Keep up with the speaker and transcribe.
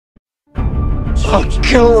I'll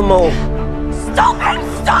kill them all. Stop him!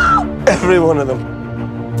 Stop! Every one of them.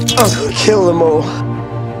 I'll kill them all.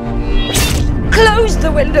 Close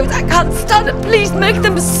the windows. I can't stand it. Please make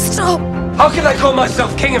them stop. How can I call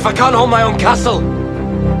myself king if I can't hold my own castle?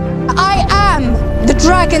 I am the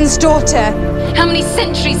dragon's daughter. How many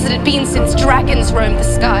centuries had it been since dragons roamed the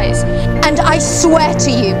skies? And I swear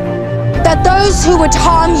to you that those who would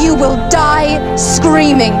harm you will die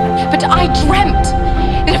screaming. But I dreamt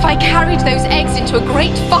that if I carried those eggs into a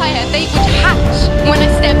great fire, they would hatch. When I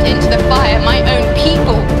stepped into the fire, my own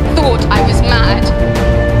people thought I was mad.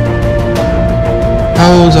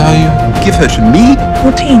 How old are you? Give her to me?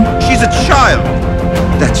 14. She's a child.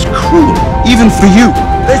 That's cruel, even for you.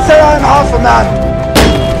 They say I'm half a man.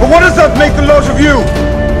 But what does that make the lot of you?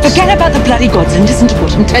 Forget about the bloody gods and listen to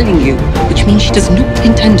what I'm telling you, which means she does not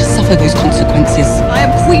intend to suffer those consequences. I am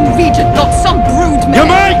Queen Regent, not some brood mare. You're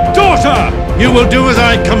my daughter! You will do as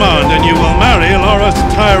I command, and you will marry Loras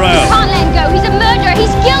Tyrell. Can't let him go. He's a murderer.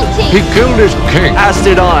 He's guilty. He killed his king. As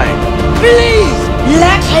did I. Please,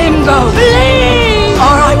 let him go. Please!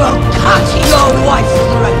 Or I will cut your wife's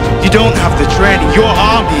throat. You don't have the training. Your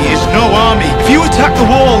army is no army. If you attack the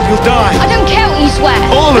wall, you'll die. I don't care what you swear.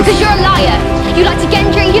 All of because you're a liar. You like to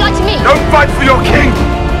Gendry, you like to me. Don't fight for your king.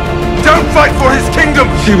 Don't fight for his kingdom.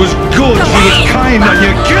 She was good, she was kind, and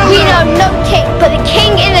you killed We her. know no king but the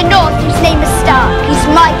king in the north whose name is Stark. He's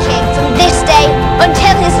my king from this day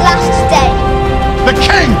until his last day. The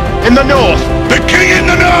king in the north. The king in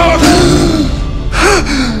the north.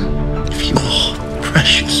 If your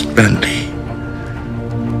precious Randy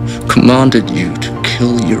commanded you to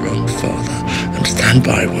kill your own father and stand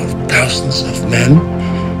by while thousands of men,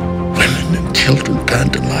 women and children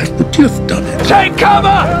burned alive, would you have done it? Take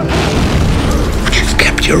cover! Would you have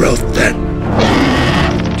kept your oath then?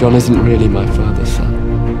 Jon isn't really my father's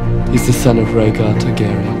son. He's the son of Rhaegar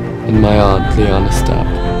Targaryen and my aunt Lyanna Stark.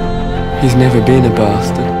 He's never been a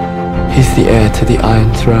bastard. He's the heir to the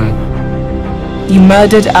Iron Throne. You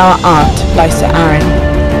murdered our aunt, Lysa Arryn.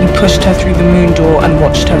 You pushed her through the moon door and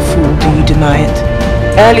watched her fall. Do you deny it?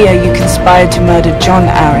 Earlier, you conspired to murder Jon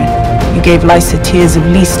Arryn. You gave Lysa tears of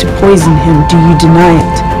Lys to poison him. Do you deny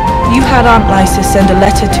it? You had Aunt Lysa send a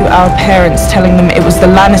letter to our parents telling them it was the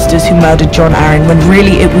Lannisters who murdered Jon Arryn when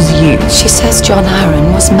really it was you. She says Jon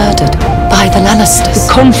Arryn was murdered by the Lannisters.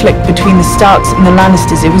 The conflict between the Starks and the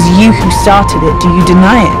Lannisters, it was you who started it. Do you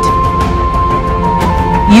deny it?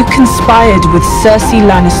 You conspired with Cersei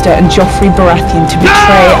Lannister and Joffrey Baratheon to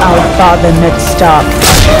betray our father Ned Stark.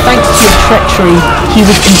 Thanks to your treachery, he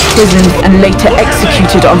was imprisoned and later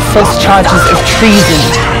executed on false charges of treason.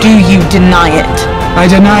 Do you deny it? I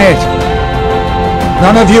deny it.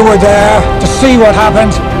 None of you were there to see what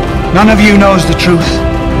happened. None of you knows the truth.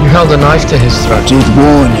 You held a knife to his throat. I did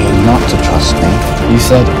warn you not to trust me. You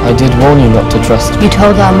said, I did warn you not to trust me. You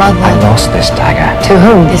told our mother. I lost this dagger. To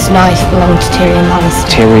whom? This knife belonged to Tyrion Lannister.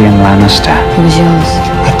 Tyrion Lannister. It was yours.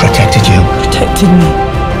 I protected you. Protected me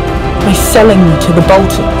by selling me to the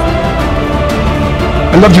Boltons.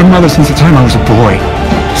 I loved your mother since the time I was a boy.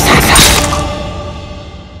 Sansa!